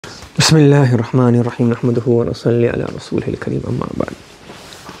بسم الله الرحمن الرحيم نحمده ونصلي على رسوله الكريم أما بعد.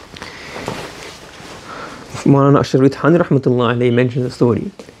 Maulana Shareeah rahmatullah alayhi mentions a story.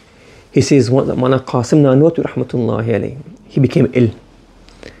 He says once that Maulana Qasim Nanwati rahmatullah alayhi, he became ill,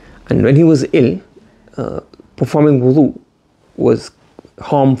 and when he was ill, performing wudu was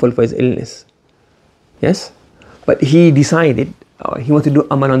harmful for his illness. Yes, but he decided he wanted to do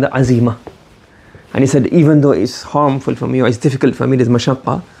amal on the azima, and he said, even though it's harmful for me or it's difficult for me, there's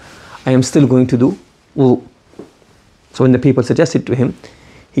mashaqqa, I am still going to do wudu. So when the people suggested to him,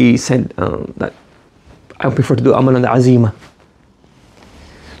 he said that I prefer to do amal on the azima.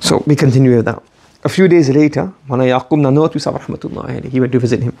 So we continue with that. A few days later, Maulana Yaqub Nanwati rahmatullah, he went to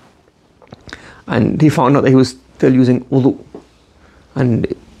visit him, and he found out that he was still using wudu. And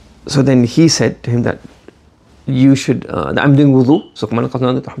so then he said to him that you should, that I'm doing wudu. So Maulana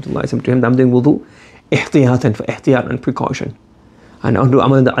Qasim rahmatullah said to him that I'm doing wudu ihtiyatan, for ihtiyat and precaution. And I'll do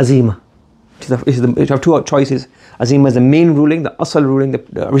amal on the azima. You have two choices. Azima is the main ruling, the asal ruling,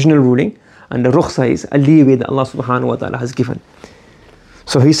 the original ruling, and the rukhsa is a leeway that Allah subhanahu wa ta'ala has given.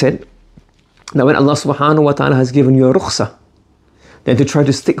 So he said that when Allah subhanahu wa ta'ala has given you a rukhsa, then to try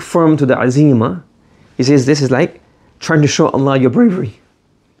to stick firm to the azima, he says this is like trying to show Allah your bravery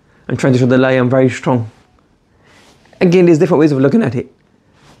and trying to show that I am very strong. Again, there's different ways of looking at it.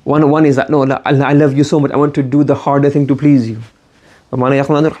 One is that, no, Allah, I love you so much, I want to do the harder thing to please you. But Maulana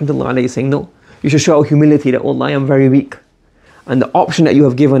Yaqub rahmatullah is saying, no, you should show humility that, oh Allah, I am very weak. And the option that you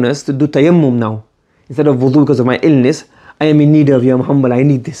have given us to do tayammum now, instead of wudu because of my illness, I am in need of you, I'm humble, I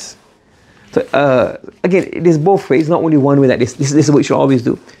need this. So again, it is both ways, not only one way that this is what you should always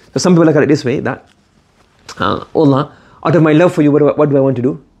do. So some people look at it this way, that, Allah, out of my love for you, what do I want to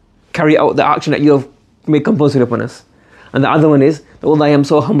do? Carry out the action that you have made compulsory upon us. And the other one is, Allah, I am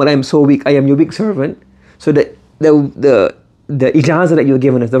so humble, I am so weak, I am your weak servant. So that the ijazah that you've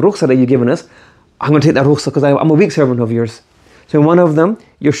given us, the rukhsah that you've given us, I'm going to take that rukhsah because I'm a weak servant of yours. So in one of them,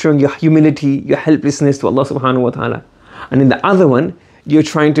 you're showing your humility, your helplessness to Allah subhanahu wa ta'ala. And in the other one, you're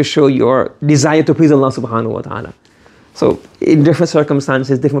trying to show your desire to please Allah subhanahu wa ta'ala. So in different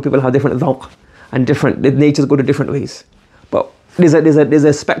circumstances, different people have different dhawq, and the natures go to different ways. But there's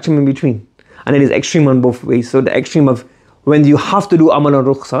a spectrum in between. And it is extreme on both ways. So the extreme of when you have to do amal on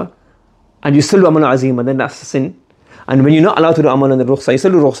rukhsah, and you still do amal on azima, then that's a sin. And when you're not allowed to do amal on the rukhsah, you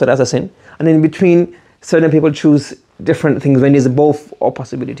still do rukhsah, that's a sin. And in between, certain people choose different things when there's both or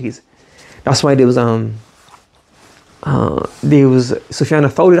possibilities. That's why there was Sufyan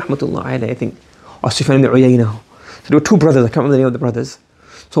al-Thawri rahmatullah alayhi, I think, or Sufyan ibn Uyaynah. So there were two brothers, I can't remember the name of the brothers.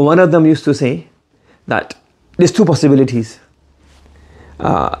 So one of them used to say that there's two possibilities.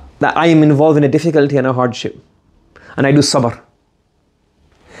 That I am involved in a difficulty and a hardship, and I do sabr.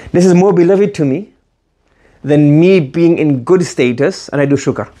 This is more beloved to me than me being in good status and I do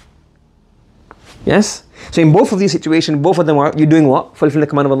shukr. Yes? So in both of these situations, both of them are, you're doing what? Fulfill the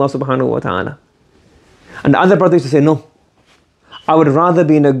command of Allah subhanahu wa ta'ala. And the other brother used to say, no, I would rather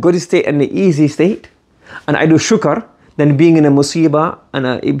be in a good state and an easy state, and I do shukr, than being in a musibah and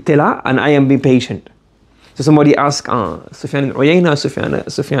a ibtila, and I am being patient. So somebody asked Sufyan ibn Uyaynah,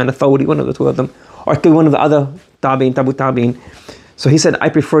 Sufyan al-Thawri, one of the two of them, or one of the other tabi'in, tabu tabi'in. So he said, I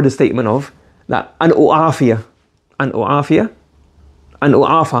prefer the statement of that, an u'afa,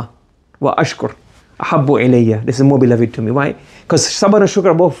 wa ashkur, ahabbu ilayya. This is more beloved to me. Why? Because sabr and shukr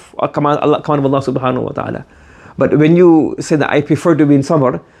are both command of Allah subhanahu wa ta'ala. But when you say that I prefer to be in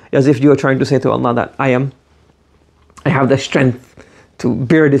sabr, as if you are trying to say to Allah that I have the strength to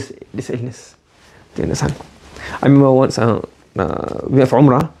bear this illness. Do you understand? I remember once we went for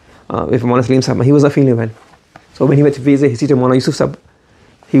Umrah with Maulana Salim Sahib, he was not feeling well. So when he went to visit his teacher Maulana Yusuf Sahib,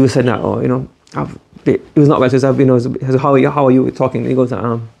 he was said, he was not well, so he said, how are you talking? And he goes,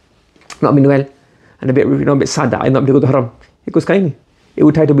 not been well, and a bit sad that I'm not able to go to Haram. He goes, Kaini, it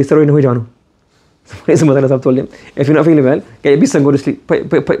would try to be thorough in Hujanu. So his mother has told him, if you're not feeling well, get your biscuit and go to sleep,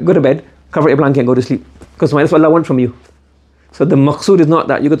 go to bed, cover your blanket and go to sleep. Because that's what Allah wants from you. So the maqsood is not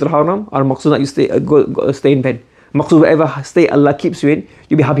that you go to the haram, or maqsood that you stay in bed. Maqsood, whatever state Allah keeps you in,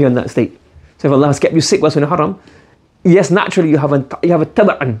 you'll be happy on that state. So if Allah has kept you sick whilst in the haram, yes, naturally you have a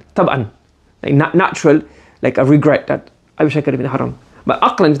tab'an, like natural, like a regret that I wish I could have been in haram. But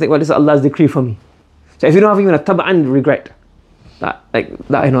aqlan, you think, well, this is Allah's decree for me. So if you don't have even a tab'an regret, that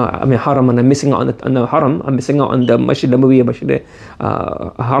I'm in haram and I'm missing out on the haram, I'm missing out on the masjid Nabawi, masjid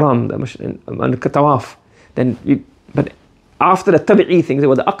haram, the masjid, and the tawaf, then but after the tabi'i things,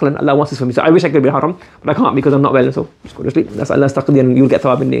 well, the aqlan, Allah wants this for me. So I wish I could be haram, but I can't because I'm not well, so just go to sleep. That's Allah's taqdeer, and you'll get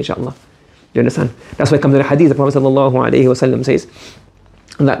thawab in there, inshallah. Do you understand? That's why it comes in the hadith, the Prophet sallallahu alayhi wa sallam says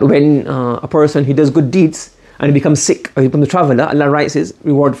that when a person, he does good deeds and he becomes sick or he becomes a traveler, Allah writes his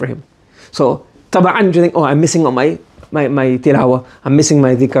reward for him. So, taba'an, you think, oh, I'm missing out my tilawah, I'm missing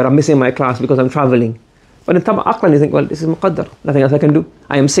my dhikr, I'm missing my class because I'm traveling. But in aqlan, you think, well, this is muqaddar, nothing else I can do.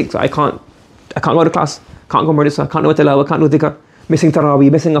 I am sick, so I can't go to class, can't go madrasa, can't do tilawah, can't do dhikr, missing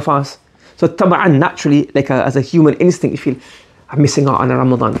tarawih, missing a fast. So taba'an, naturally, like as a human instinct, you feel, I'm missing out on a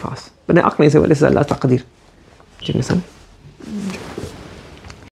Ramadan fast. But then aqlan, you say, well, this is Allah's taqdeer. Do you understand?